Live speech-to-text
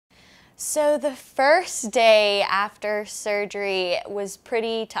So the first day after surgery was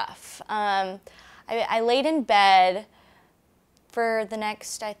pretty tough. I laid in bed for the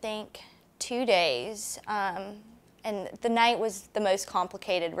next, I think, 2 days, and the night was the most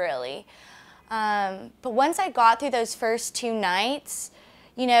complicated, really. But once I got through those first 2 nights,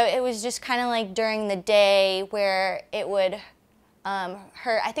 you know, it was just kind of like during the day where it would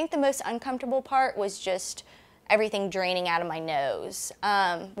hurt. I think the most uncomfortable part was just everything draining out of my nose.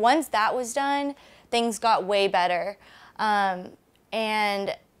 Once that was done, things got way better.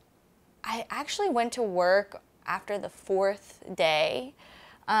 And I actually went to work after the 4th day.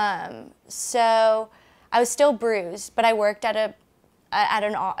 So I was still bruised, but I worked at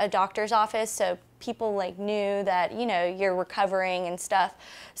a doctor's office, so people like knew that, you know, you're recovering and stuff.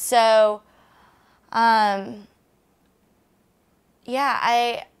 So yeah,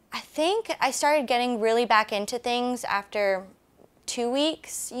 I think I started getting really back into things after 2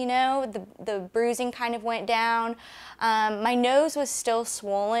 weeks, you know, the bruising kind of went down. My nose was still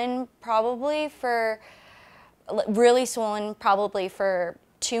swollen really swollen probably for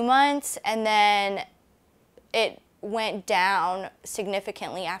 2 months, and then it went down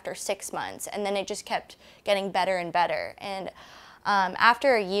significantly after 6 months, and then it just kept getting better and better. And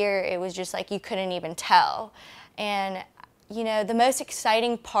after a year, it was just like you couldn't even tell. And you know, the most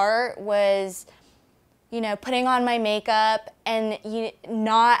exciting part was, you know, putting on my makeup and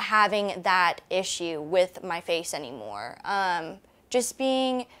not having that issue with my face anymore. Just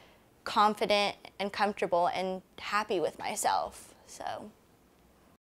being confident and comfortable and happy with myself, so.